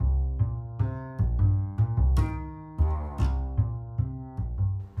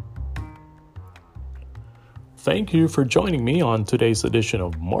Thank you for joining me on today's edition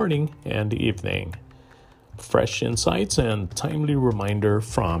of Morning and Evening. Fresh insights and timely reminder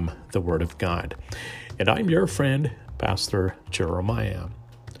from the Word of God. And I'm your friend, Pastor Jeremiah.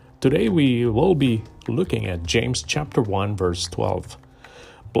 Today we will be looking at James chapter 1, verse 12.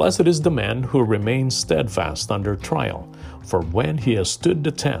 Blessed is the man who remains steadfast under trial, for when he has stood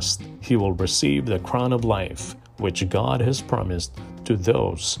the test, he will receive the crown of life, which God has promised to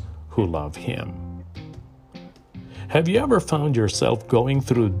those who love him. Have you ever found yourself going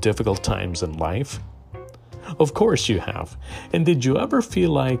through difficult times in life? Of course you have. And did you ever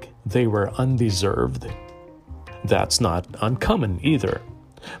feel like they were undeserved? That's not uncommon either.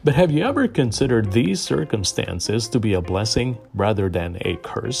 But have you ever considered these circumstances to be a blessing rather than a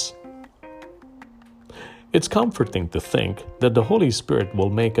curse? It's comforting to think that the Holy Spirit will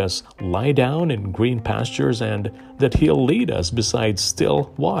make us lie down in green pastures and that He'll lead us beside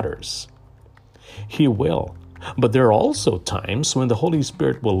still waters. He will. But there are also times when the Holy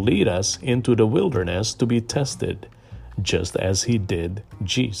Spirit will lead us into the wilderness to be tested, just as He did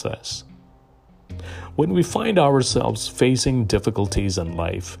Jesus. When we find ourselves facing difficulties in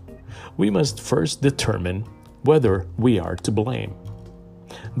life, we must first determine whether we are to blame.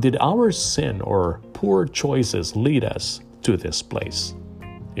 Did our sin or poor choices lead us to this place?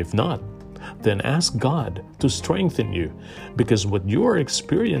 If not, then ask God to strengthen you, because what you are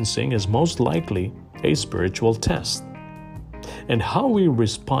experiencing is most likely a spiritual test. And how we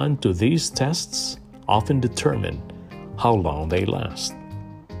respond to these tests often determine how long they last.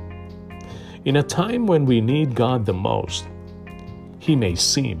 In a time when we need God the most, He may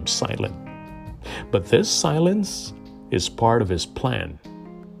seem silent. But this silence is part of His plan.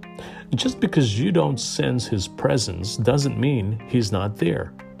 Just because you don't sense His presence doesn't mean He's not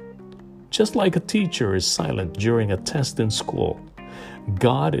there. Just like a teacher is silent during a test in school,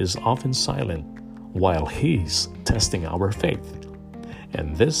 God is often silent while He's testing our faith.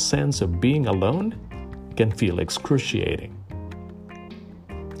 And this sense of being alone can feel excruciating.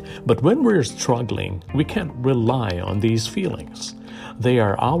 But when we're struggling, we can't rely on these feelings. They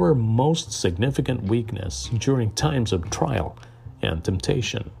are our most significant weakness during times of trial and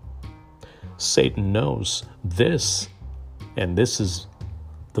temptation. Satan knows this, and this is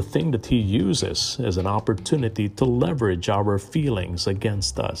the thing that he uses as an opportunity to leverage our feelings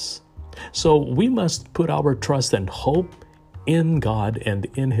against us. So we must put our trust and hope in God and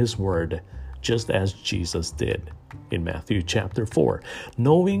in His Word, just as Jesus did in Matthew chapter 4.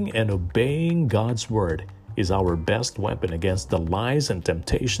 Knowing and obeying God's Word is our best weapon against the lies and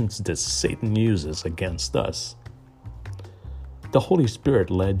temptations that Satan uses against us. The Holy Spirit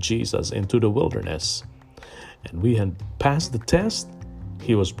led Jesus into the wilderness, and we had passed the test.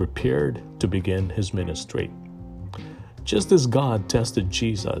 He was prepared to begin His ministry. Just as God tested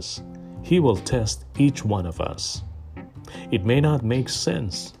Jesus, He will test each one of us. It may not make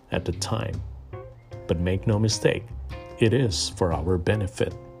sense at the time, but make no mistake, it is for our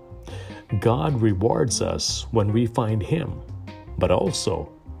benefit. God rewards us when we find Him, but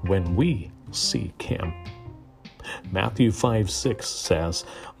also when we seek Him. Matthew 5:6 says,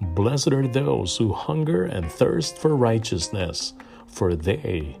 "Blessed are those who hunger and thirst for righteousness, for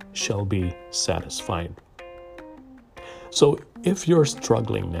they shall be satisfied." So if you're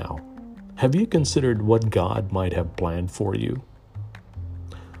struggling now, have you considered what God might have planned for you?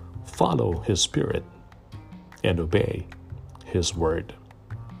 Follow His Spirit and obey His Word.